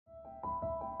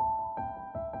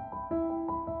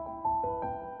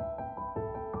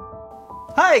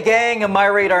Hi gang, I'm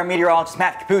MyRadar meteorologist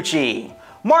Matthew Cappucci.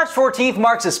 March 14th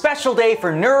marks a special day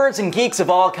for nerds and geeks of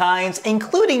all kinds,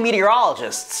 including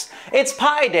meteorologists. It's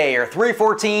Pi Day, or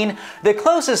 314, the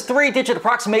closest three-digit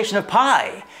approximation of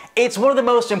pi. It's one of the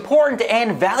most important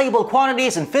and valuable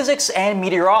quantities in physics and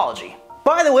meteorology.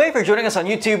 By the way, if you're joining us on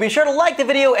YouTube, be sure to like the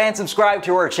video and subscribe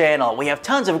to our channel. We have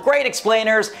tons of great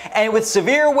explainers, and with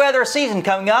severe weather season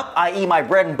coming up, i.e. my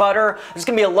bread and butter, there's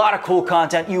going to be a lot of cool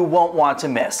content you won't want to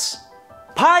miss.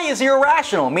 Pi is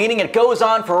irrational, meaning it goes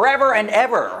on forever and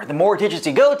ever. The more digits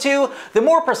you go to, the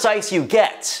more precise you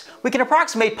get. We can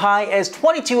approximate pi as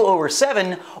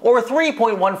 22/7 or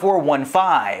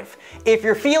 3.1415. If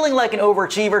you're feeling like an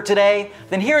overachiever today,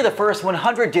 then here are the first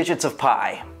 100 digits of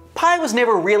pi. Pi was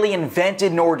never really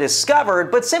invented nor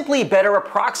discovered, but simply better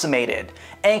approximated.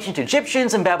 Ancient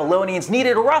Egyptians and Babylonians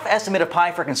needed a rough estimate of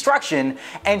pi for construction,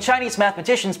 and Chinese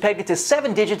mathematicians pegged it to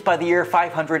 7 digits by the year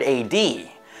 500 AD.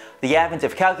 The advent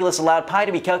of calculus allowed pi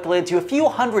to be calculated to a few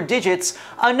hundred digits,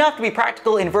 enough to be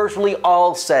practical in virtually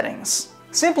all settings.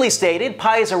 Simply stated,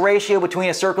 pi is a ratio between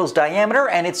a circle's diameter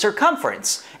and its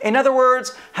circumference. In other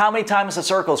words, how many times a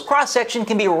circle's cross-section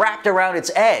can be wrapped around its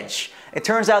edge. It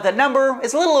turns out that number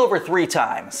is a little over 3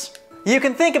 times. You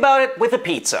can think about it with a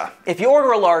pizza. If you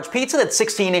order a large pizza that's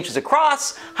 16 inches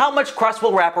across, how much crust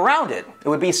will wrap around it? It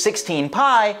would be 16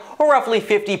 pi, or roughly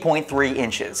 50.3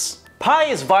 inches. Pi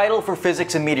is vital for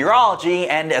physics and meteorology,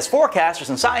 and as forecasters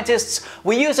and scientists,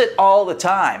 we use it all the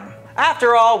time.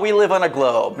 After all, we live on a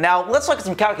globe. Now, let's look at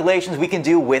some calculations we can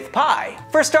do with pi.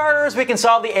 For starters, we can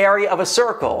solve the area of a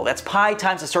circle. That's pi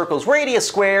times the circle's radius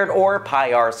squared, or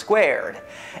pi r squared.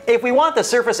 If we want the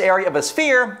surface area of a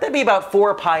sphere, that'd be about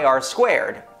 4 pi r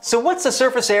squared. So what's the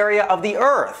surface area of the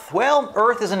Earth? Well,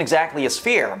 Earth isn't exactly a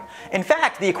sphere. In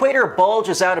fact, the equator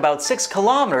bulges out about 6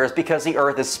 kilometers because the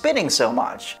Earth is spinning so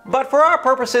much. But for our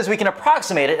purposes, we can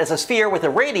approximate it as a sphere with a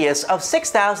radius of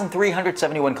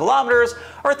 6,371 kilometers,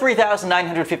 or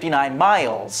 3,959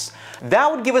 miles. That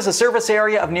would give us a surface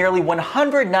area of nearly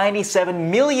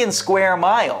 197 million square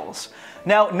miles.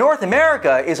 Now, North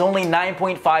America is only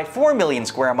 9.54 million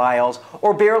square miles,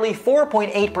 or barely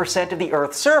 4.8% of the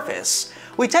Earth's surface.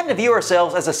 We tend to view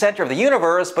ourselves as the center of the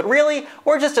universe, but really,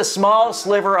 we're just a small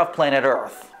sliver of planet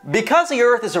Earth. Because the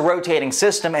Earth is a rotating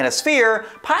system and a sphere,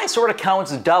 pi sort of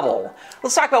counts double.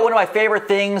 Let's talk about one of my favorite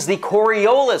things, the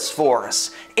Coriolis force.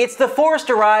 It's the force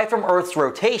derived from Earth's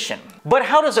rotation. But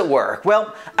how does it work?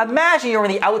 Well, imagine you're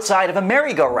on the outside of a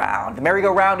merry-go-round. The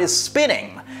merry-go-round is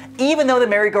spinning. Even though the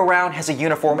merry-go-round has a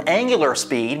uniform angular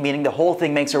speed, meaning the whole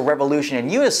thing makes a revolution in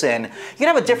unison, you can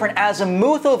have a different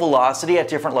azimuthal velocity at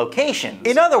different locations.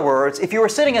 In other words, if you were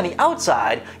sitting on the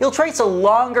outside, you'll trace a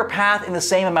longer path in the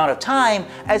same amount of time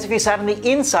as if you sat on the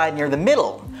inside near the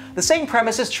middle. The same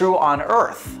premise is true on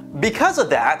Earth. Because of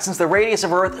that, since the radius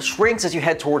of Earth shrinks as you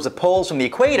head towards the poles from the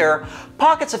equator,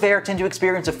 pockets of air tend to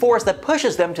experience a force that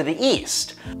pushes them to the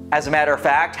east. As a matter of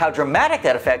fact, how dramatic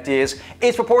that effect is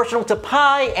proportional to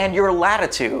pi and your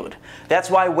latitude. That's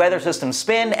why weather systems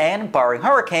spin, and barring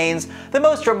hurricanes, the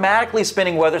most dramatically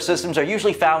spinning weather systems are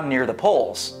usually found near the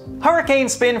poles.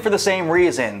 Hurricanes spin for the same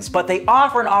reasons, but they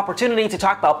offer an opportunity to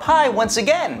talk about pi once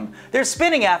again. They're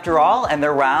spinning after all, and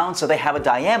they're round, so they have a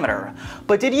diameter.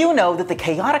 But did you know that the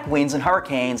chaotic winds in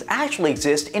hurricanes actually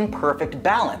exist in perfect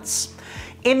balance?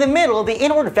 In the middle, the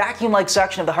inward vacuum-like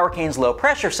section of the hurricane's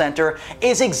low-pressure center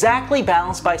is exactly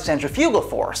balanced by centrifugal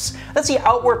force. That's the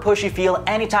outward push you feel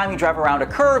anytime you drive around a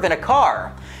curve in a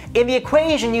car. In the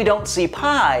equation, you don't see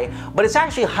pi, but it's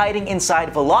actually hiding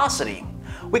inside velocity.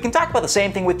 We can talk about the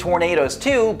same thing with tornadoes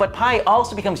too, but pi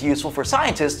also becomes useful for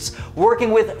scientists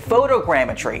working with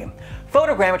photogrammetry.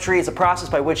 Photogrammetry is a process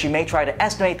by which you may try to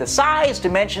estimate the size,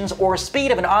 dimensions, or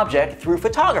speed of an object through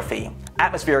photography.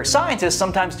 Atmospheric scientists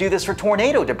sometimes do this for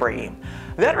tornado debris.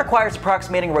 That requires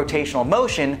approximating rotational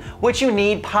motion, which you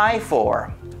need pi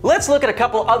for. Let's look at a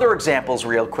couple other examples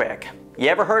real quick. You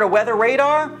ever heard of weather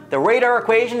radar? The radar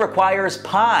equation requires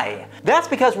pi. That's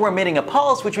because we're emitting a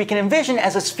pulse which we can envision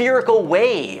as a spherical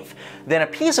wave. Then a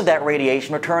piece of that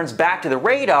radiation returns back to the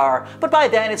radar, but by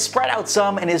then it's spread out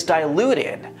some and is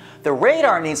diluted. The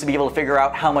radar needs to be able to figure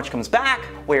out how much comes back,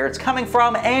 where it's coming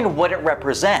from, and what it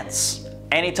represents.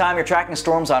 Anytime you're tracking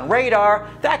storms on radar,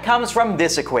 that comes from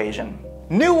this equation.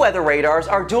 New weather radars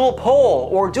are dual pole,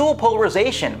 or dual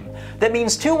polarization. That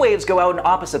means two waves go out in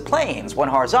opposite planes, one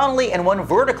horizontally and one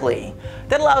vertically.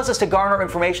 That allows us to garner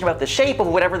information about the shape of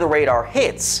whatever the radar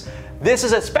hits. This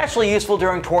is especially useful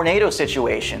during tornado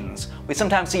situations. We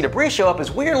sometimes see debris show up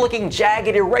as weird-looking,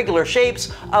 jagged, irregular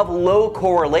shapes of low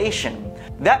correlation.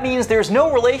 That means there's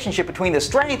no relationship between the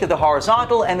strength of the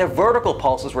horizontal and the vertical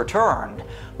pulses returned.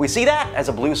 We see that as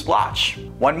a blue splotch.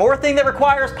 One more thing that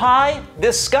requires pi: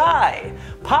 the sky.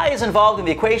 Pi is involved in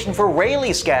the equation for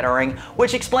Rayleigh scattering,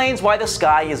 which explains why the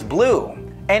sky is blue.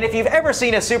 And if you've ever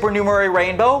seen a supernumerary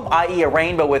rainbow, i.e. a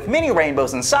rainbow with many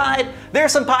rainbows inside,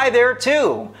 there's some pi there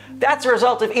too. That's a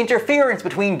result of interference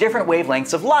between different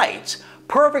wavelengths of light.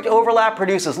 Perfect overlap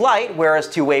produces light, whereas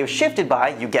two waves shifted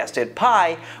by, you guessed it,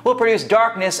 pi, will produce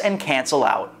darkness and cancel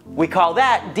out. We call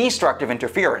that destructive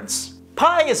interference.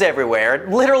 Pi is everywhere. It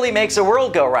literally makes the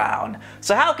world go round.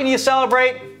 So how can you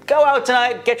celebrate? Go out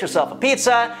tonight, get yourself a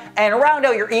pizza, and round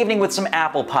out your evening with some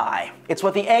apple pie. It's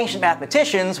what the ancient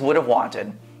mathematicians would have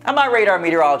wanted. I'm MyRadar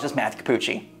meteorologist Matthew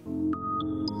Cappucci.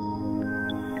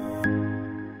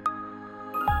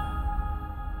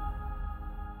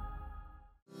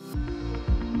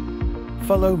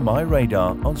 Follow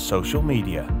MyRadar on social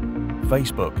media: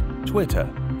 Facebook, Twitter,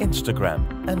 Instagram,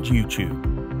 and YouTube.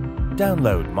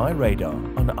 Download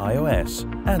MyRadar on iOS,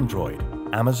 Android,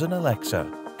 Amazon Alexa,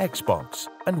 Xbox,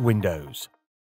 and Windows.